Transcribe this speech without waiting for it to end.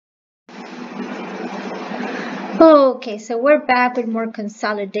Okay, so we're back with more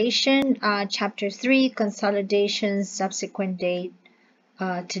consolidation, chapter 3, consolidation, subsequent date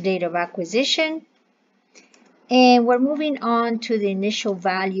to date of acquisition. And we're moving on to the initial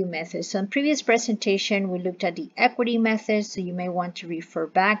value method. So in previous presentation, we looked at the equity method, so you may want to refer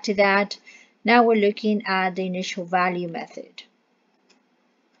back to that. Now we're looking at the initial value method.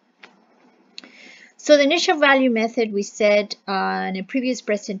 So the initial value method, we said in a previous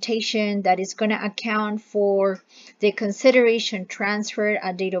presentation that is going to account for the consideration transferred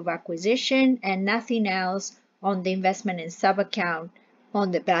at date of acquisition and nothing else on the investment and sub-account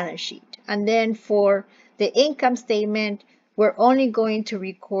on the balance sheet. And then for the income statement, we're only going to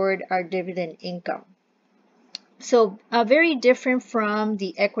record our dividend income. So very different from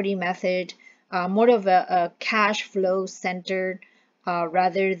the equity method, more of a cash flow centered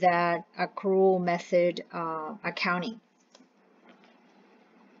rather than accrual method accounting.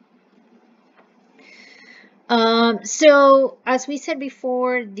 So as we said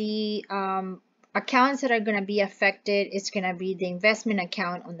before, the accounts that are going to be affected is going to be the investment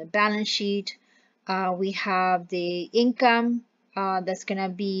account on the balance sheet. We have the income that's going to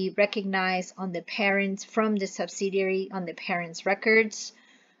be recognized on the parents from the subsidiary on the parents' records.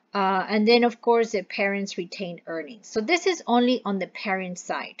 And then, of course, the parents' retained earnings. So this is only on the parent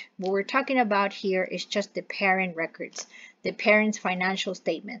side. What we're talking about here is just the parent records, the parents' financial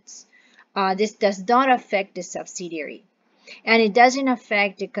statements. This does not affect the subsidiary. And it doesn't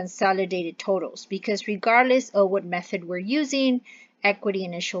affect the consolidated totals because regardless of what method we're using, equity,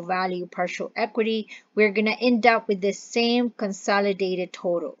 initial value, partial equity, we're going to end up with the same consolidated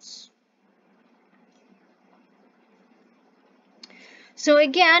totals. So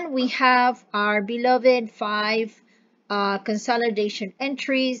again, we have our beloved 5 consolidation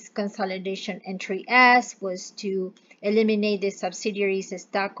entries. Consolidation entry S was to eliminate the subsidiaries'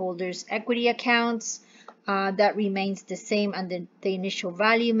 stockholders' equity accounts. That remains the same under the initial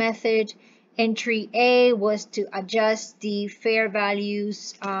value method. Entry A was to adjust the fair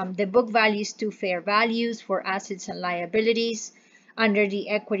values, the book values to fair values for assets and liabilities. Under the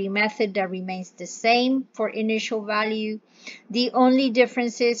equity method, that remains the same for initial value. The only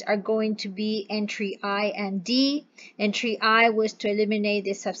differences are going to be entry I and D. Entry I was to eliminate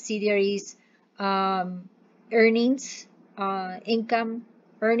the subsidiaries' earnings, income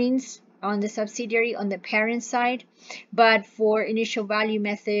earnings on the subsidiary on the parent side. But for initial value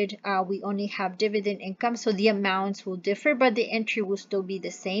method, we only have dividend income, so the amounts will differ, but the entry will still be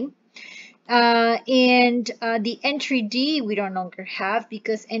the same. The entry D we don't longer have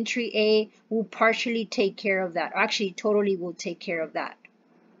because entry A will partially take care of that. Actually, totally will take care of that.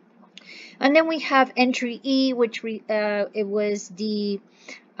 And then we have entry E, which it was the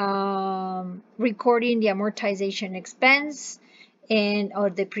recording the amortization expense or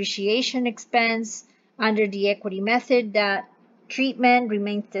depreciation expense under the equity method. That treatment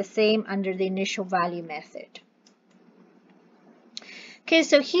remains the same under the initial value method. Okay,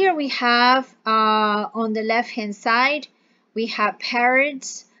 so here we have on the left-hand side, we have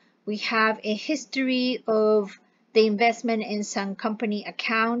parents. We have a history of the investment in some company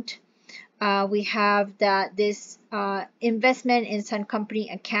account. We have that this investment in some company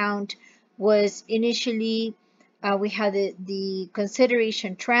account was initially, we had the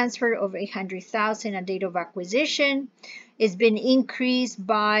consideration transfer of $800,000 at date of acquisition. It's been increased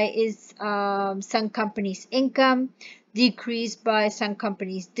by some company's income, decreased by some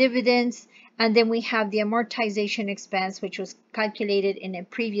companies' dividends, and then we have the amortization expense, which was calculated in a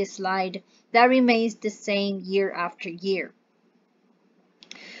previous slide. That remains the same year after year.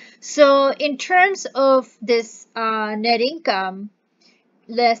 So in terms of this net income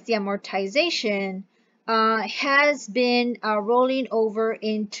less the amortization has been rolling over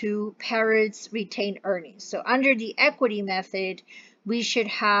into parents' retained earnings. So under the equity method, we should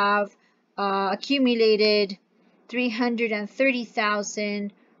have accumulated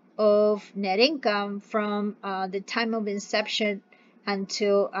 $330,000 of net income from the time of inception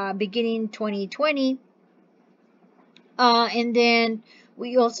until beginning 2020. And then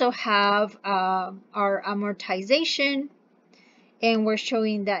we also have our amortization, and we're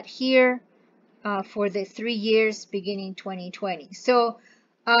showing that here for the 3 years beginning 2020. So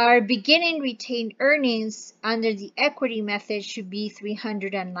our beginning retained earnings under the equity method should be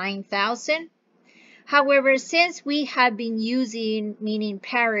 $309,000. However, since we had been using, meaning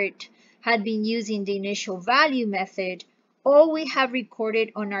Parrot had been using the initial value method, all we have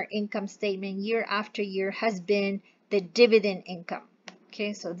recorded on our income statement year after year has been the dividend income.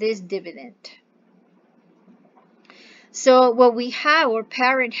 Okay, so this dividend. So what we have, or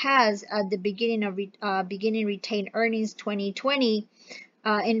Parrot has, at the beginning of beginning retained earnings 2020,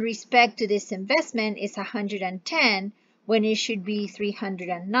 in respect to this investment is 110 when it should be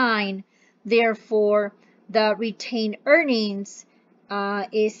 309. Therefore, the retained earnings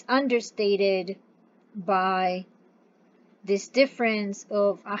is understated by this difference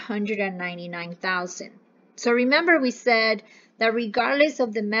of 199,000. So remember we said that regardless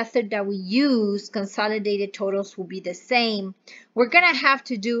of the method that we use, consolidated totals will be the same. We're going to have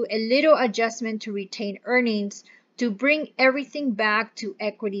to do a little adjustment to retained earnings to bring everything back to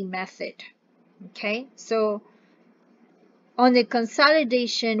equity method. Okay, so on the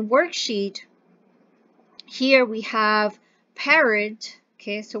consolidation worksheet, here we have parent.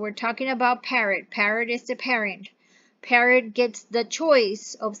 Okay, so we're talking about parent. Parent is the parent. Parent gets the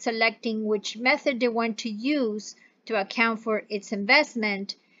choice of selecting which method they want to use to account for its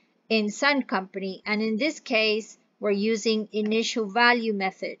investment in Sun Company. And in this case, we're using initial value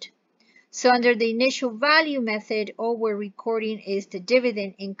method. So under the initial value method, all we're recording is the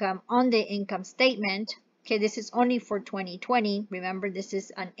dividend income on the income statement. Okay, this is only for 2020. Remember, this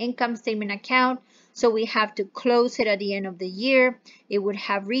is an income statement account, so we have to close it at the end of the year. It would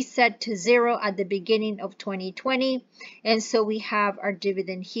have reset to 0 at the beginning of 2020, and so we have our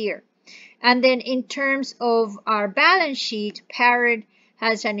dividend here. And then in terms of our balance sheet, Parrot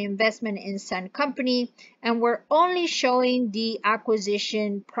has an investment in Sun Company, and we're only showing the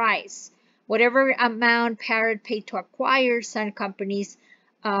acquisition price. Whatever amount Parrot paid to acquire Sun Company's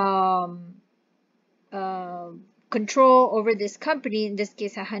control over this company, in this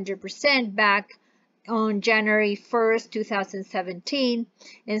case 100%, back on January 1st, 2017.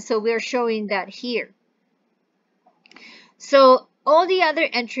 And so we're showing that here. So all the other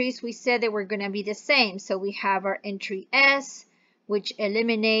entries, we said that were going to be the same. So we have our entry S, which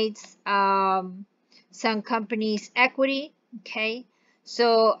eliminates Sun Company's equity. Okay.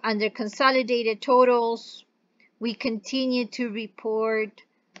 So under consolidated totals, we continue to report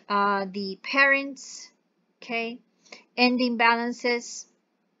the parents, okay, ending balances.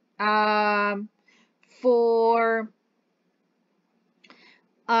 For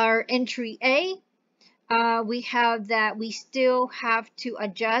our entry A, we have that we still have to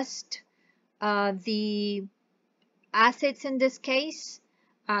adjust the assets in this case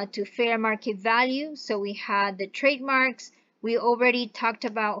to fair market value. So we had the trademarks. We already talked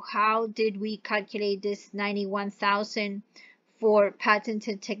about how did we calculate this 91,000 for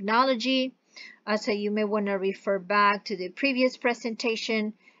patented technology. So you may want to refer back to the previous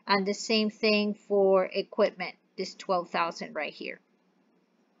presentation, and the same thing for equipment, this 12,000 right here,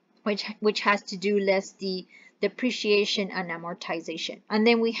 which has to do less the depreciation and amortization. And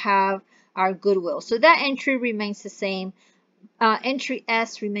then we have our goodwill. So that entry remains the same. Entry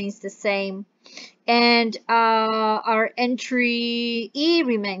S remains the same, and our entry E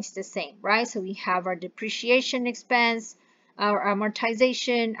remains the same, right? So we have our depreciation expense, our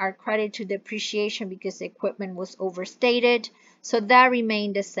amortization, our credit to depreciation because the equipment was overstated. So that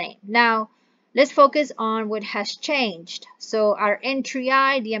remained the same. Now, let's focus on what has changed. So our entry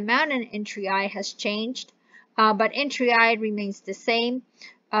I, the amount in entry I has changed, but entry I remains the same,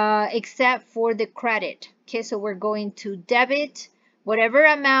 except for the credit. Okay, so we're going to debit whatever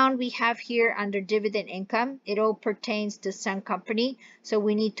amount we have here under dividend income. It all pertains to Sun Company, so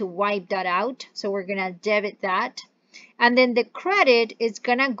we need to wipe that out. So we're going to debit that. And then the credit is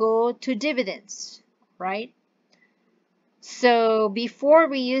going to go to dividends, right? So before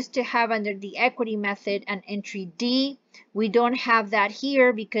we used to have under the equity method an entry D. We don't have that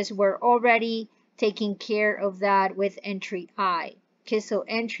here because we're already taking care of that with entry I. Okay, so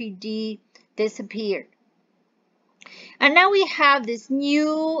entry D disappeared. And now we have this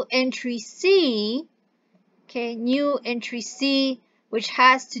new entry C, okay, new entry C, which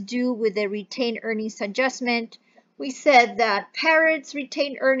has to do with the retained earnings adjustment. We said that Parrot's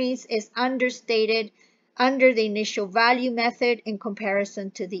retained earnings is understated under the initial value method in comparison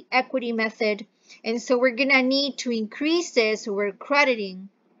to the equity method. And so we're going to need to increase this, so we're crediting.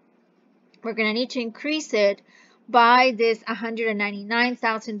 We're going to need to increase it by this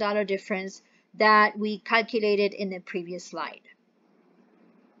 $199,000 difference that we calculated in the previous slide.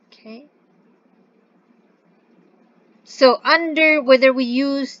 Okay. So under whether we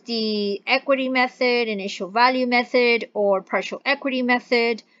use the equity method, initial value method, or partial equity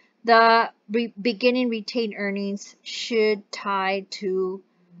method, the beginning retained earnings should tie to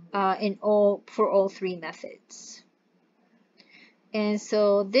for all three methods. And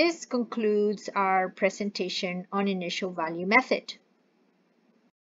so this concludes our presentation on initial value method.